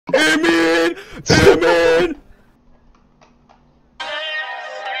Amen. Amen.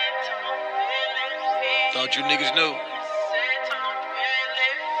 Thought you niggas knew.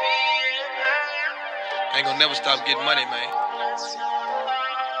 Ain't gonna never stop getting money, man.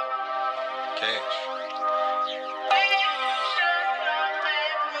 Cash.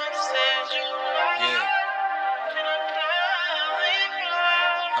 Yeah.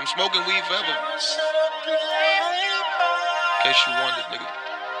 I'm smoking weed forever. In case you wondered, nigga.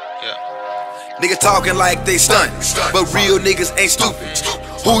 Yeah. Nigga talking like they stunt, but real niggas ain't stupid.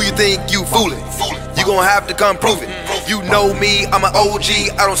 Who you think you fooling? You gon' have to come prove it. You know me, I'm an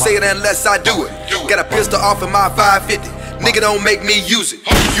OG, I don't say it unless I do it. Got a pistol off in my 550, nigga don't make me use it.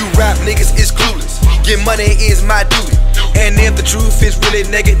 You rap niggas is clueless, get money is my duty. And if the truth is really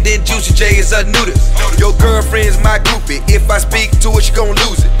naked, then Juicy J is a nudist. Your girlfriend's my groupie, if I speak to her, she gon'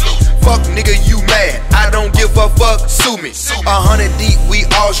 lose it. Fuck nigga, you mad, I don't give a fuck, sue me. 100 deep, we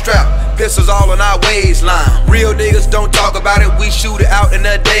all strapped, pistols all on our waistline. Real niggas don't talk about it, we shoot it out in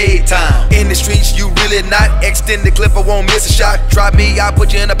the daytime. In the streets, you really not, extend the clip, I won't miss a shot. Try me, I'll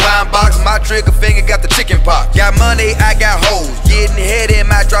put you in a pine box, my trigger finger got the chicken pox. Got money, I got hoes, getting head in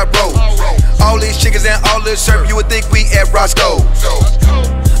my drop road. All these chickens and all this syrup, you would think we at Roscoe's.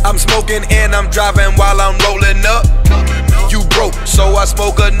 I'm smoking and I'm driving while I'm rolling up. You broke, so I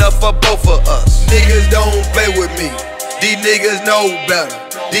smoke enough for both of us. Niggas don't play with me, these niggas know better.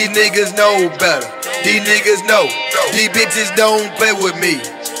 These niggas know better, these niggas know. These bitches don't play with me,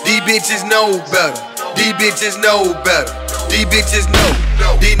 these bitches know better. These bitches know better, these bitches know.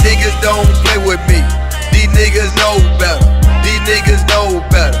 These niggas don't play with me, these niggas know better. These niggas know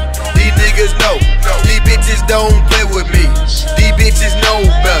better, these niggas know. These bitches don't play with me, these bitches know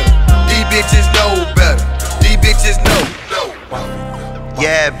better. These bitches know better, these bitches know.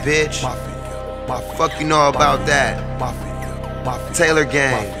 Yeah, bitch. Fuck you know about that. Taylor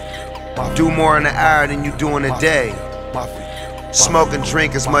gang. Do more in an hour than you do in a day. Smoke and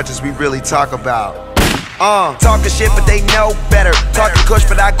drink as much as we really talk about. Talking shit but they know better. Talking kush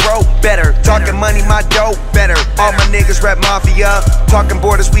but I grow better. Talking money, my dough better. All my niggas rap mafia. Talking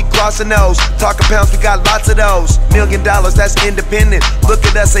borders, we crossing those. Talking pounds, we got lots of those. $1 million, that's independent. Look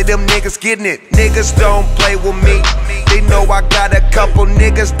at us, say them niggas getting it. Niggas don't play with me. They know I got a couple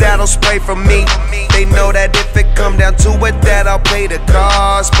niggas that'll spray for me. They know that if it come down to it, that I'll pay the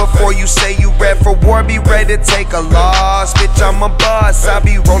cost. Before you say you rap for war, be ready to take a loss. Bitch, I'm a boss, I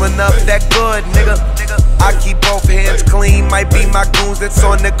be rolling up that good, nigga. I keep both hands clean, might be my goons that's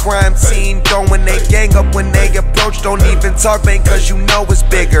on the crime scene. Throwing they gang up when they approach, don't even talk, man, cause you know it's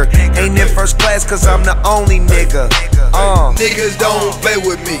bigger. Ain't in first class cause I'm the only nigga. Niggas don't play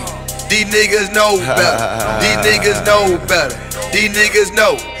with me, these niggas know better. These niggas know better, these niggas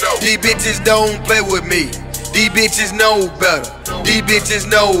know. These bitches don't play with me, these bitches know better. These bitches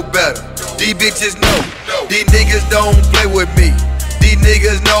know better, these bitches know. These niggas don't play with me, these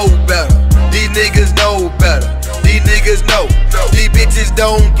niggas know better. These niggas know better, these niggas know. These bitches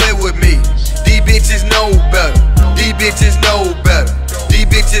don't play with me, these bitches know better. These bitches know better, these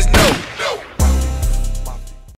bitches know.